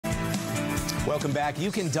Welcome back.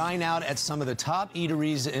 You can dine out at some of the top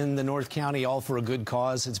eateries in the North County, all for a good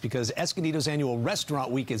cause. It's because Escondido's annual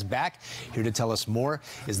Restaurant Week is back. Here to tell us more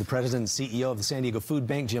is the president and CEO of the San Diego Food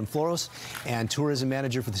Bank, Jim Floros, and tourism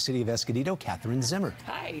manager for the city of Escondido, Catherine Zimmer.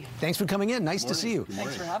 Hi. Thanks for coming in. Nice to see you.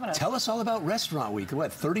 Thanks for having us. Tell us all about Restaurant Week.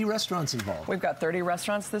 What, 30 restaurants involved? We've got 30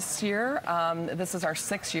 restaurants this year. This is our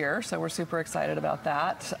 6th year, so we're super excited about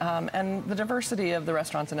that. And the diversity of the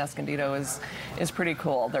restaurants in Escondido is pretty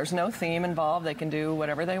cool. There's no theme involved. They can do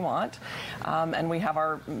whatever they want. And we have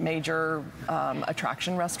our major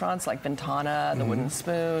attraction restaurants like Vintana, the Wooden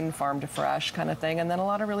Spoon, Farm to Fresh kind of thing, and then a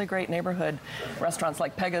lot of really great neighborhood restaurants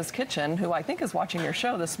like Pegah's Kitchen, who I think is watching your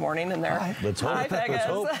show this morning. And they're Let's hope. Hi, Let's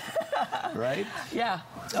hope. Pegah's. Right? Yeah.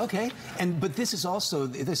 Okay. But this is also,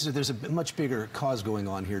 there's a much bigger cause going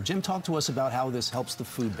on here. Jim, talk to us about how this helps the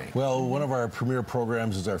food bank. Well, one of our premier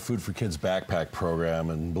programs is our Food for Kids backpack program,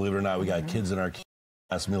 and believe it or not, we got kids in our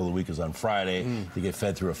last meal of the week is on Friday. They get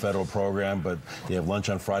fed through a federal program, but they have lunch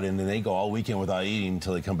on Friday, and then they go all weekend without eating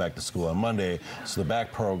until they come back to school on Monday. So the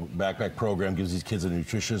backpack program gives these kids a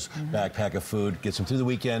nutritious backpack of food, gets them through the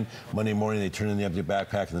weekend. Monday morning, they turn in the empty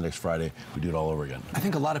backpack, and the next Friday, we do it all over again. I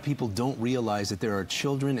think a lot of people don't realize that there are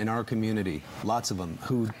children in our community, lots of them,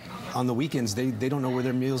 who on the weekends, they don't know where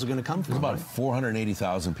their meals are going to come from. There's about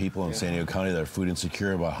 480,000 people in San Diego County that are food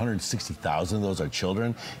insecure. About 160,000 of those are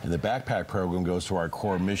children. And the backpack program goes to our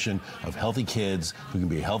core mission of healthy kids who can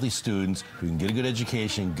be healthy students, who can get a good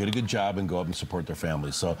education, get a good job, and go up and support their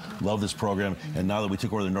families. So love this program. And now that we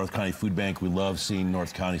took over the North County Food Bank, we love seeing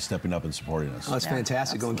North County stepping up and supporting us. Oh, that's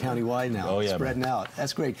fantastic. Going countywide now. Oh, yeah, spreading out.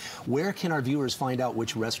 That's great. Where can our viewers find out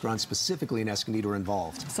which restaurants specifically in Escondido are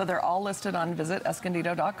involved? So they're all listed on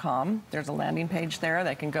visitescondido.com. There's a landing page there.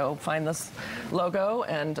 They can go find this logo,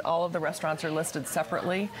 and all of the restaurants are listed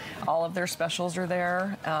separately. All of their specials are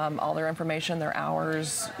there, all their information, their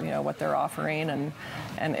hours, you know, what they're offering, and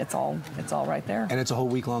it's all right there. And it's a whole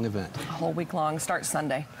week-long event? A whole week long, starts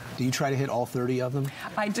Sunday. Do you try to hit all 30 of them?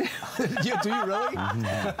 I do. Yeah, do you really?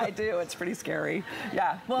 I do. It's pretty scary.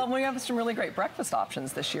 Yeah. Well, we have some really great breakfast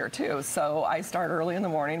options this year, too. So I start early in the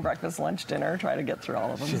morning, breakfast, lunch, dinner, try to get through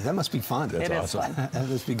all of them. That must be fun. It is fun. That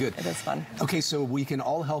must be good. It is fun. Okay, so we can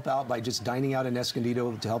all help out by just dining out in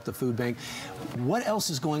Escondido to help the food bank. What else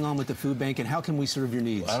is going on with the food bank, and how can we serve your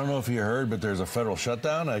needs? I don't know if you heard, but there's a federal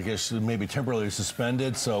shutdown. I guess maybe temporarily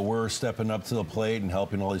suspended, so we're stepping up to the plate and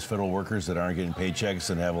helping all these federal workers that aren't getting paychecks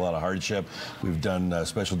and have a lot of hardship. We've done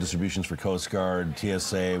special distributions for Coast Guard,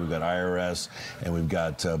 TSA, we've got IRS, and we've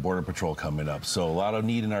got Border Patrol coming up. So a lot of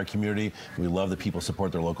need in our community. We love that people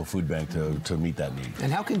support their local food bank to meet that need.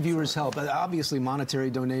 And how can viewers help? Obviously, monetary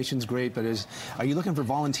donations, great, but are you looking for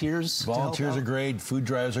volunteers? Volunteers are great. Food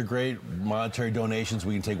drives are great. Monetary donations,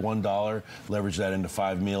 we can take $1, leverage that into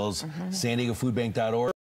 5 meals.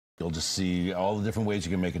 SanDiegoFoodBank.org. You'll just see all the different ways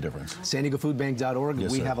you can make a difference. SanDiegoFoodBank.org.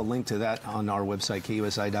 Yes, we sir. have a link to that on our website,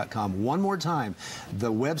 KUSI.com. One more time,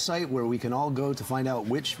 the website where we can all go to find out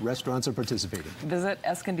which restaurants are participating.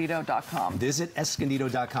 Visitescondido.com.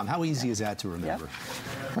 Visitescondido.com. How easy is that to remember?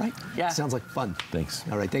 Right? Yeah. Sounds like fun. Thanks.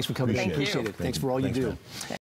 All right. Thanks for coming in. Thank you. Appreciate it. Thanks for all you do. Man.